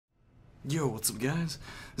Yo, what's up guys?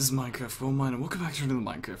 This is Minecraft Goldmine and welcome back to another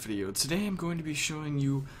Minecraft video. Today I'm going to be showing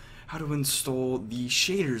you how to install the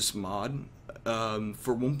shaders mod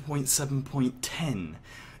for 1.7.10,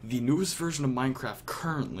 the newest version of Minecraft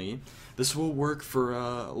currently. This will work for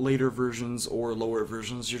later versions or lower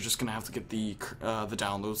versions. You're just going to have to get the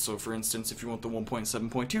download. So for instance, if you want the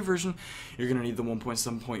 1.7.2 version, you're going to need the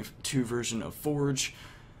 1.7.2 version of Forge,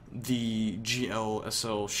 the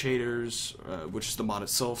GLSL shaders, which is the mod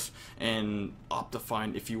itself, and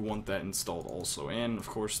Optifine if you want that installed also, and of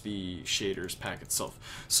course the shaders pack itself.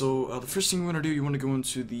 So the first thing you want to do, you want to go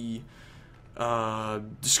into the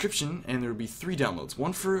description, and there will be 3 downloads.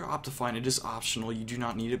 One for Optifine. It is optional, you do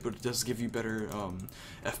not need it, but it does give you better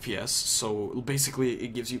FPS. So basically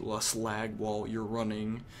it gives you less lag while you're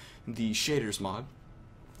running the shaders mod.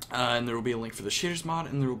 And there will be a link for the shaders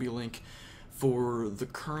mod, and there will be a link for the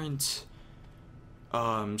current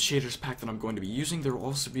shaders pack that I'm going to be using. There will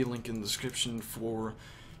also be a link in the description for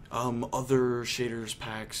other shaders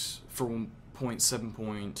packs for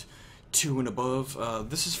 1.7.2 and above.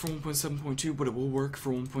 This is for 1.7.2, but it will work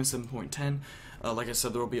for 1.7.10. Like I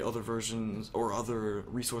said, there will be other versions or other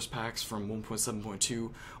resource packs from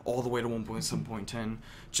 1.7.2 all the way to 1.7.10.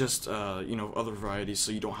 Just you know, other varieties,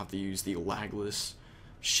 so you don't have to use the lagless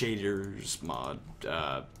shaders mod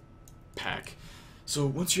pack. So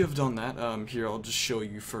once you have done that, here I'll just show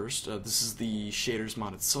you first. This is the shaders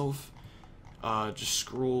mod itself. Just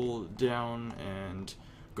scroll down and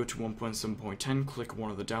go to 1.7.10, click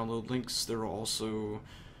one of the download links. There are also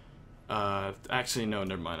actually no,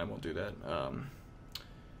 never mind, I won't do that.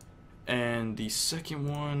 And the second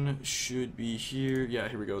one should be here. Yeah,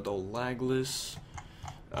 here we go, the lagless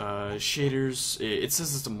shaders. It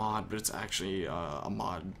says it's a mod, but it's actually a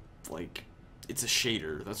mod, like it's a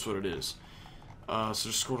shader, that's what it is. So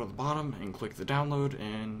just scroll to the bottom and click the download,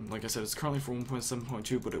 and like I said, it's currently for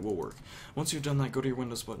 1.7.2, but it will work. Once you've done that, go to your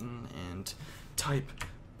Windows button and type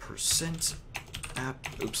 %app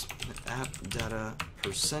data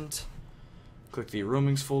 %, click the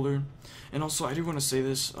roamings folder. And also, I do want to say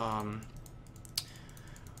this,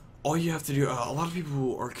 all you have to do, a lot of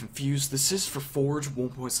people are confused. This is for Forge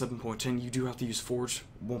 1.7.10. You do have to use Forge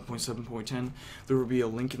 1.7.10. There will be a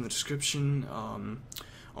link in the description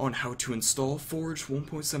on how to install Forge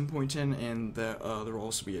 1.7.10, and that there will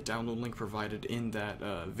also be a download link provided in that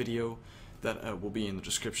video that will be in the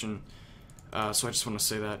description. So I just want to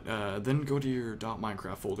say that. Then go to your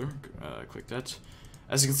 .minecraft folder, click that.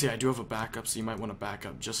 As you can see, I do have a backup, so you might want to back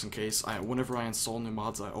up just in case. Whenever I install new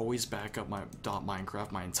mods, I always back up my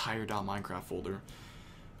 .minecraft, my entire .minecraft folder,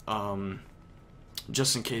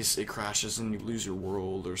 just in case it crashes and you lose your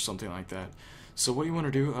world or something like that. So what you want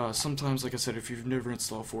to do, sometimes, like I said, if you've never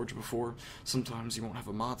installed Forge before, sometimes you won't have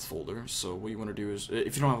a mods folder. So what you want to do is,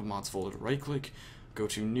 if you don't have a mods folder, right-click, go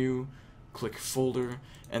to New, click Folder,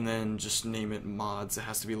 and then just name it Mods. It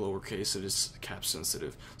has to be lowercase, it is cap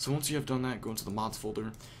sensitive. So once you have done that, go into the Mods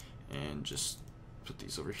folder, and just put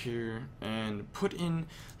these over here, and put in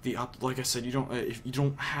the, like I said, you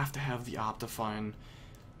don't have to have the Optifine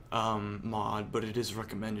mod, but it is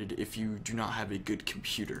recommended if you do not have a good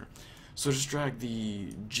computer. So just drag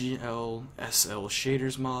the GLSL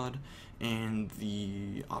shaders mod and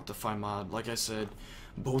the Optifine mod. Like I said,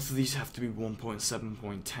 both of these have to be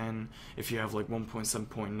 1.7.10. If you have like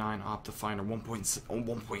 1.7.9 Optifine or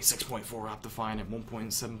 1.6.4 Optifine and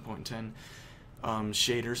 1.7.10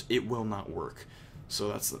 shaders, it will not work. So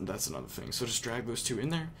that's another thing. So just drag those two in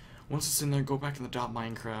there. Once it's in there, go back in the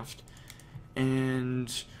 .minecraft,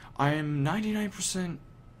 and I am 99%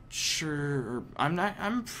 sure,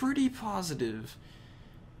 I'm pretty positive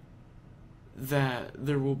that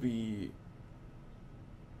there will be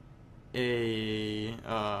a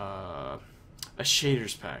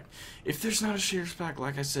shaders pack. If there's not a shaders pack,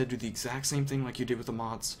 like I said, do the exact same thing like you did with the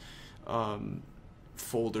mods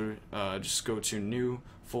folder. Just go to New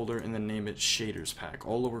folder and then name it shaders pack,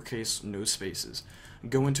 all lowercase, no spaces.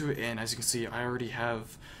 Go into it, and as you can see, I already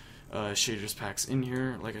have shaders packs in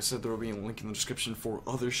here. Like I said, there will be a link in the description for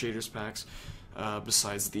other shaders packs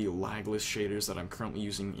besides the lagless shaders that I'm currently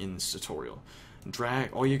using in this tutorial.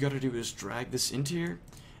 All you gotta do is drag this into here,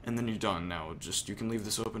 and then you're done. Now you can leave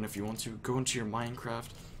this open if you want to. Go into your Minecraft.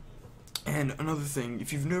 And another thing,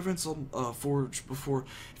 if you've never installed Forge before,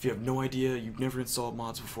 if you have no idea, you've never installed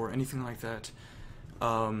mods before, anything like that,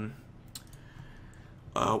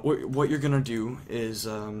 what you're gonna do is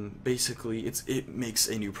basically it makes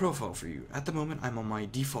a new profile for you. At the moment, I'm on my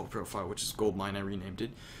default profile, which is Goldmine. I renamed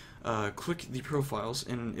it. Click the profiles,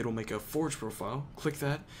 and it'll make a Forge profile. Click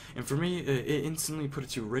that, and for me, it instantly put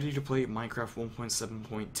it to ready to play Minecraft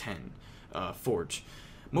 1.7.10 Forge.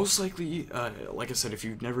 Most likely, like I said, if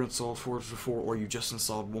you've never installed Forge before, or you just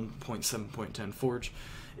installed 1.7.10 Forge,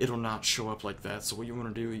 it'll not show up like that. So what you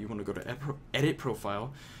want to do, you want to go to Edit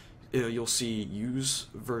Profile. You'll see Use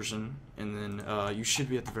Version, and then you should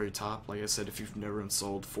be at the very top. Like I said, if you've never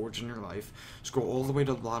installed Forge in your life, scroll all the way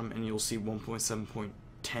to the bottom, and you'll see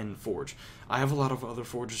 1.7.10 Forge. I have a lot of other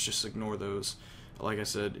Forges, just ignore those. Like I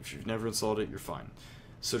said, if you've never installed it, you're fine.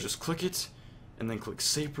 So just click it, and then click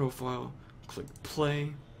Save Profile, click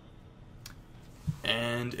Play,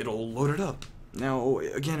 and it'll load it up. Now,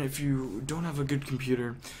 again, if you don't have a good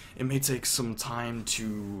computer, it may take some time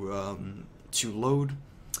to load,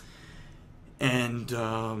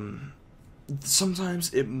 and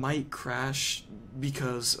sometimes it might crash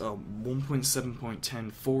because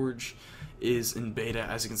 1.7.10 Forge is in beta.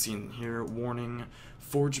 As you can see in here, warning,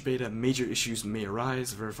 Forge beta, major issues may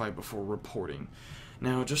arise, verify before reporting.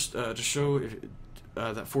 Now, just to show if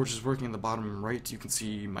that Forge is working, in the bottom right you can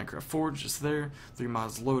see Minecraft Forge is there, 3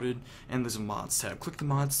 mods loaded, and there's a mods tab. Click the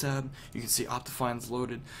mods tab, you can see Optifine's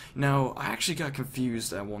loaded. Now, I actually got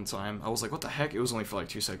confused at one time. I was like, what the heck? It was only for like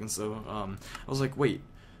 2 seconds though. I was like, wait,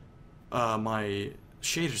 my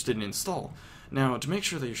shaders didn't install. Now, to make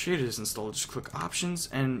sure that your shader is installed, just click Options,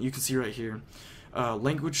 and you can see right here,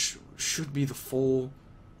 language should be the full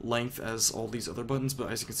length as all these other buttons, but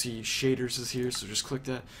as you can see, shaders is here, so just click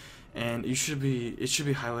that, and it should be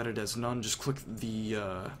highlighted as none. Just click the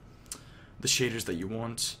shaders that you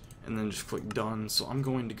want, and then just click Done. So I'm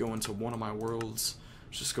going to go into one of my worlds.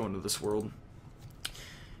 Just go into this world.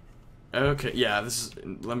 Okay, yeah, this is.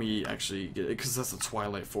 Let me actually get it, because that's the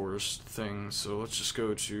Twilight Forest thing. So let's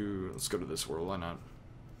go to this world. Why not?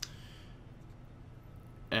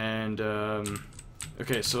 And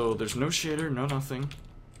okay, so there's no shader, no nothing.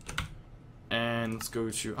 And let's go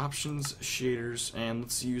to Options, Shaders, and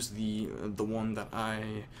let's use the one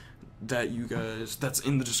that's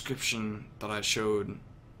in the description that I showed,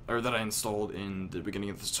 or that I installed in the beginning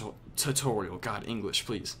of the tutorial. God, English,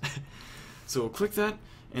 please. So click that,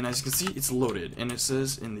 and as you can see, it's loaded, and it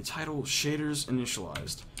says in the title, Shaders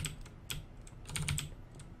Initialized.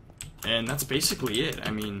 And that's basically it.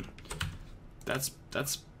 I mean, that's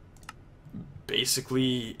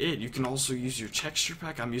basically it. You can also use your texture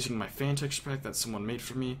pack. I'm using my fan texture pack that someone made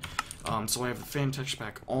for me. So I have the fan texture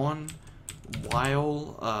pack on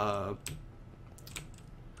while I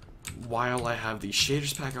have the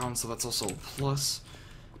shaders pack on, so that's also a plus.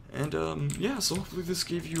 And yeah, so hopefully this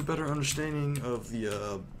gave you a better understanding of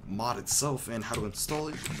the mod itself and how to install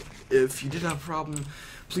it. If you did have a problem,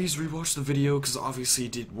 please rewatch the video, because obviously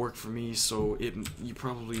it did work for me. So you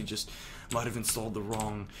probably just might have installed you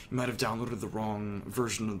might have downloaded the wrong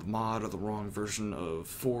version of the mod, or the wrong version of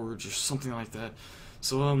Forge, or something like that.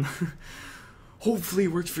 So hopefully it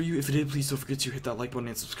worked for you. If it did, please don't forget to hit that like button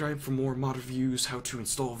and subscribe for more mod reviews, how to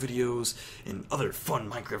install videos, and other fun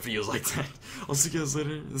Minecraft videos like that. I'll see you guys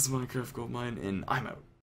later. This is Minecraft Goldmine, and I'm out.